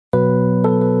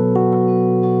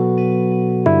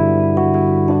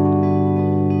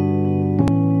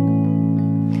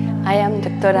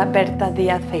doctora Berta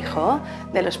Diaz-Feijoo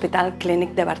del Hospital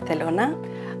Clínic de Barcelona.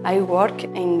 I work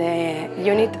in the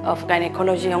unit of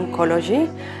Gynecology Oncology,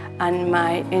 and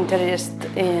my interest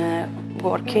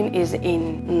working is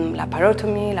in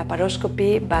laparotomy,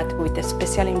 laparoscopy, but with a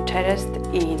special interest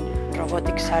in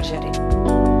robotic surgery.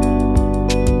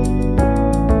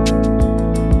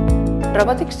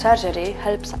 Robotic surgery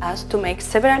helps us to make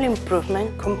several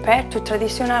improvements compared to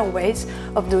traditional ways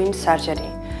of doing surgery,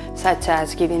 such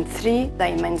as giving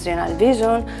three-dimensional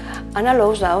vision, and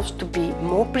allows us to be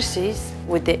more precise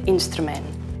with the instrument.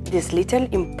 These little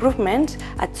improvements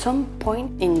at some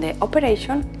point in the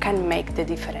operation can make the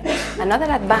difference.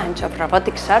 Another advantage of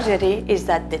robotic surgery is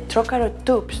that the trocar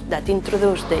tubes that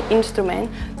introduce the instrument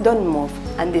don't move,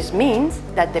 and this means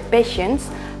that the patients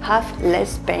have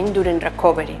less pain during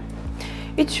recovery.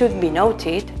 It should be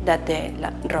noted that the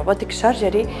robotic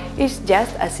surgery is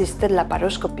just assisted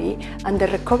laparoscopy and the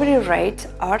recovery rates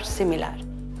are similar.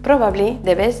 Probably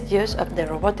the best use of the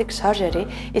robotic surgery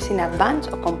is in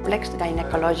advanced or complex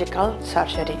gynecological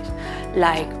surgeries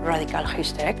like radical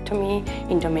hysterectomy,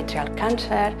 endometrial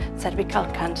cancer, cervical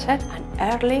cancer and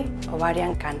early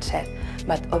ovarian cancer.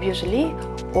 But obviously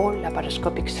all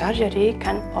laparoscopic surgery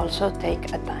can also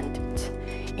take advantage.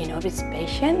 In obese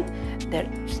patients, the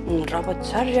robot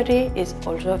surgery is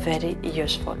also very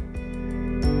useful.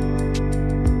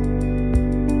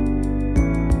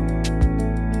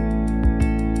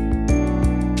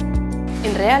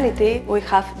 In reality, we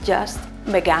have just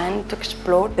begun to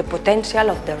explore the potential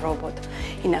of the robot.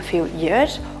 In a few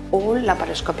years, all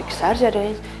laparoscopic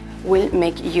surgeries will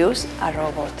make use of a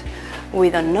robot. We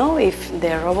don't know if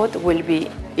the robot will be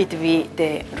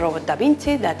the robot Da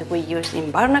Vinci that we use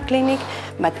in barnaclínic,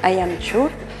 but I am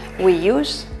sure we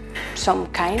use some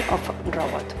kind of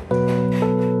robot.